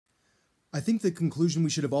I think the conclusion we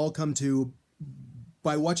should have all come to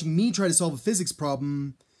by watching me try to solve a physics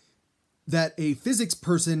problem that a physics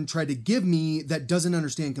person tried to give me that doesn't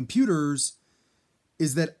understand computers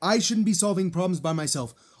is that I shouldn't be solving problems by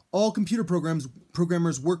myself. All computer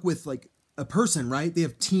programmers work with like a person, right? They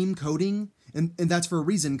have team coding, and that's for a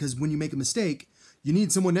reason, because when you make a mistake, you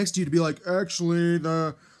need someone next to you to be like, actually,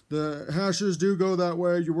 the hashes do go that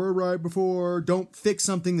way. You were right before. Don't fix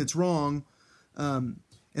something that's wrong. And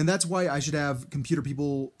that's why I should have computer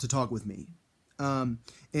people to talk with me. And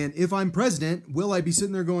if I'm president, will I be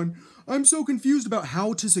sitting there going, I'm so confused about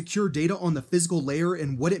how to secure data on the physical layer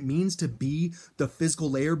and what it means to be the physical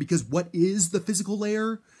layer, because what is the physical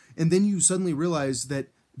layer? And then you suddenly realize that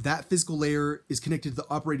that physical layer is connected to the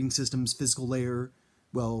operating system's physical layer.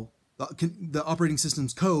 Well, the operating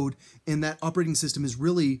system's code, and that operating system is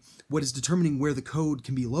really what is determining where the code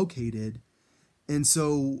can be located. And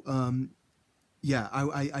so, yeah,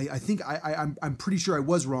 I think I'm pretty sure I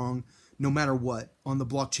was wrong no matter what on the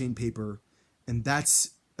blockchain paper. And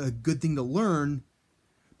that's a good thing to learn,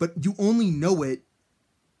 but you only know it,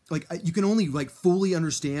 like you can only like fully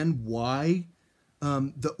understand why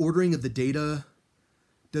the ordering of the data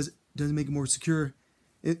doesn't make it more secure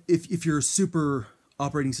if you're a super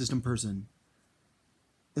operating system person,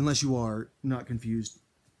 unless you are not confused.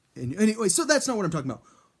 And anyway, so that's not what I'm talking about.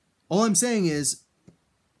 All I'm saying is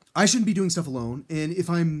I shouldn't be doing stuff alone. And if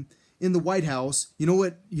I'm in the White House, you know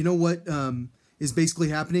what is basically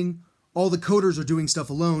happening? All the coders are doing stuff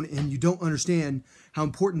alone, and you don't understand how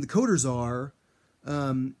important the coders are,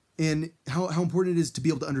 and how important it is to be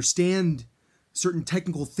able to understand certain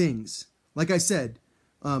technical things. Like I said,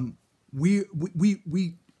 we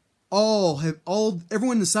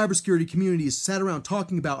everyone in the cybersecurity community is sat around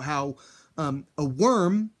talking about how a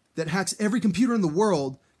worm that hacks every computer in the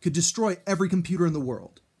world could destroy every computer in the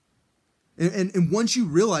world. And once you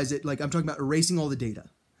realize it, like I'm talking about erasing all the data,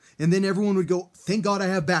 and then everyone would go, thank God I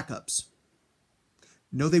have backups.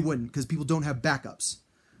 No, they wouldn't, because people don't have backups.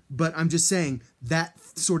 But I'm just saying that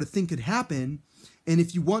sort of thing could happen. And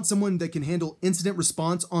if you want someone that can handle incident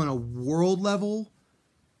response on a world level,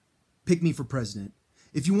 pick me for president.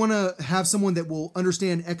 If you want to have someone that will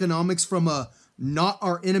understand economics from a not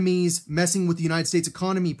our enemies messing with the United States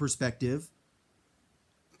economy perspective,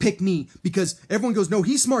 pick me, because everyone goes, no,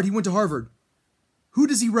 he's smart. He went to Harvard. Who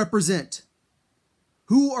does he represent?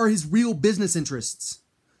 Who are his real business interests?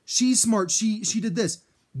 She's smart. She did this.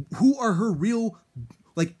 Who are her real,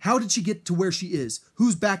 like, how did she get to where she is?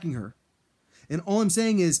 Who's backing her? And all I'm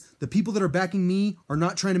saying is the people that are backing me are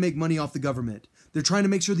not trying to make money off the government. They're trying to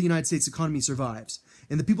make sure the United States economy survives.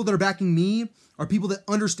 And the people that are backing me are people that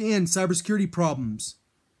understand cybersecurity problems.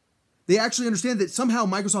 They actually understand that somehow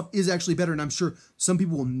Microsoft is actually better. And I'm sure some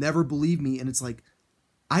people will never believe me. And it's like,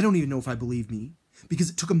 I don't even know if I believe me, because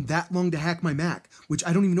it took them that long to hack my Mac, which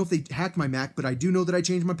I don't even know if they hacked my Mac, but I do know that I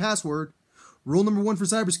changed my password. Rule number 1 for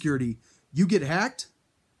cybersecurity: you get hacked,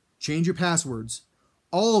 change your passwords.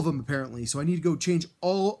 All of them, apparently. So I need to go change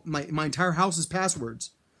all my entire house's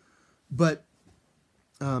passwords. But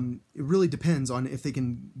it really depends on if they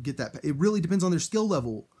can get that. It really depends on their skill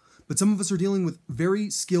level. But some of us are dealing with very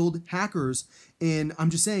skilled hackers, and I'm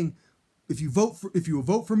just saying, if you vote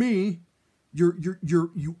for me, you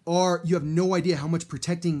have no idea how much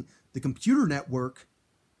protecting the computer network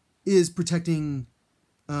is protecting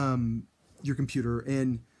your computer.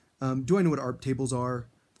 And do I know what ARP tables are?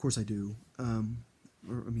 Of course I do. I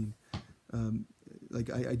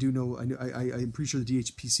do know. I'm pretty sure the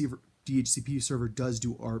DHCP server does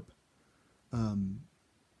do ARP,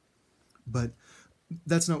 but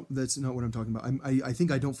that's not what I'm talking about. I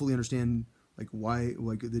think I don't fully understand like why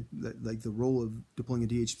the role of deploying a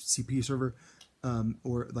DHCP server,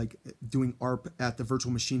 or like doing ARP at the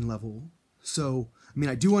virtual machine level. So I mean,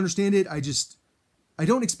 I do understand it. I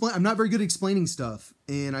don't explain. I'm not very good at explaining stuff,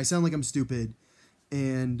 and I sound like I'm stupid.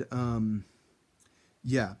 And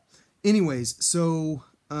yeah. Anyways, so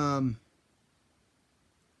vote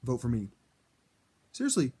for me.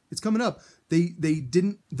 Seriously, it's coming up. They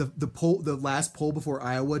didn't the last poll before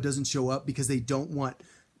Iowa doesn't show up because they don't want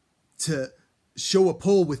to show a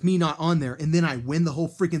poll with me not on there, and then I win the whole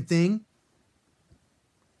freaking thing.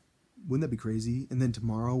 Wouldn't that be crazy? And then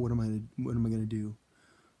tomorrow, what am I gonna do?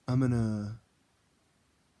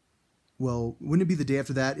 Well, wouldn't it be the day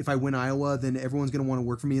after that? If I win Iowa, then everyone's gonna want to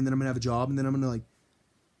work for me, and then I'm gonna have a job, and then I'm gonna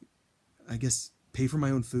I guess pay for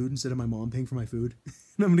my own food instead of my mom paying for my food.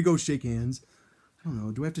 And I'm gonna go shake hands. I don't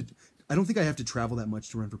know. I don't think I have to travel that much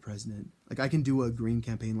to run for president. Like, I can do a green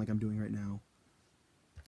campaign like I'm doing right now.